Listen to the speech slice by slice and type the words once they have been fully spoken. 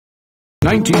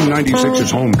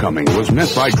1996's homecoming was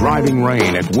met by driving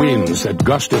rain and winds that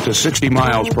gusted to 60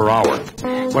 miles per hour.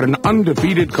 But an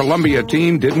undefeated Columbia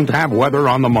team didn't have weather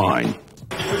on the mind.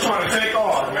 They're trying to take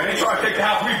ours, man. They're trying to take the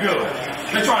house we built.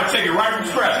 They're trying to take it right from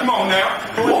scratch. Come on now.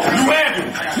 You handle.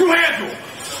 You handle.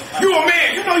 You a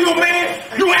man. You know you a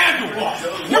man. You handle.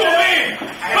 You a man.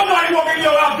 Nobody walking in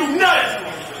your house do nothing.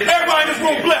 Everybody in this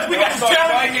room blessed. We got the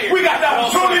challenge. We got the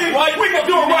opportunity. We can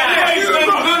do it right now. It's been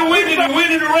a good wind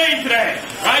in the rain today.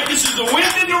 Right? This is the wind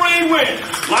in the rain win.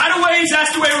 A lot of ways, that's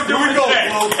the way we're doing it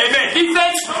today. Hey, man,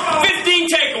 defense, 15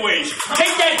 takeaways.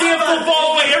 Take that damn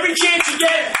football away every chance you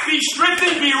get. Be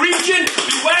stripping, be reaching,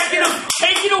 be whacking them.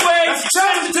 Take it away.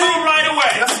 Send the team right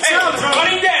away. Hey,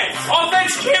 running day.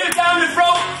 Offense, cam it down the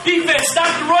throat. Defense,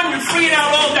 stop the run. You're freeing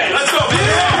out all day. Let's go,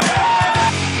 man.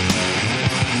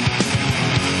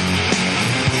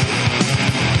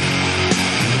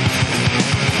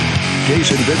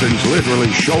 Jason Bivens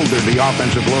literally shouldered the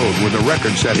offensive load with a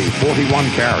record-setting 41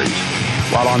 carries.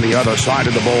 While on the other side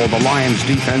of the ball, the Lions'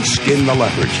 defense skinned the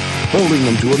Leopards, holding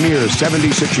them to a mere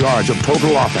 76 yards of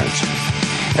total offense.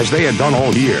 As they had done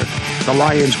all year, the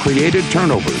Lions created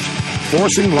turnovers,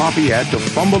 forcing Lafayette to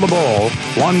fumble the ball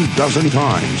 12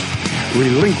 times,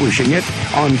 relinquishing it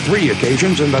on 3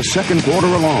 occasions in the second quarter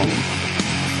alone.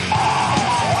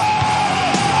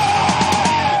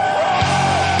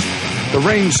 The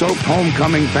rain-soaked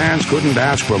homecoming fans couldn't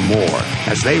ask for more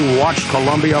as they watched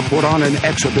Columbia put on an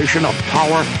exhibition of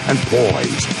power and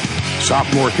poise.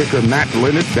 Sophomore kicker Matt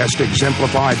Linnett best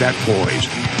exemplified that poise,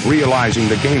 realizing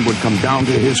the game would come down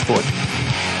to his foot.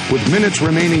 With minutes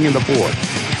remaining in the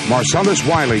fourth, Marcellus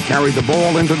Wiley carried the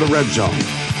ball into the red zone,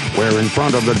 where in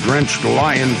front of the drenched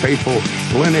Lion faithful,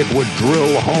 Linnett would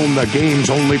drill home the game's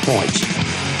only points.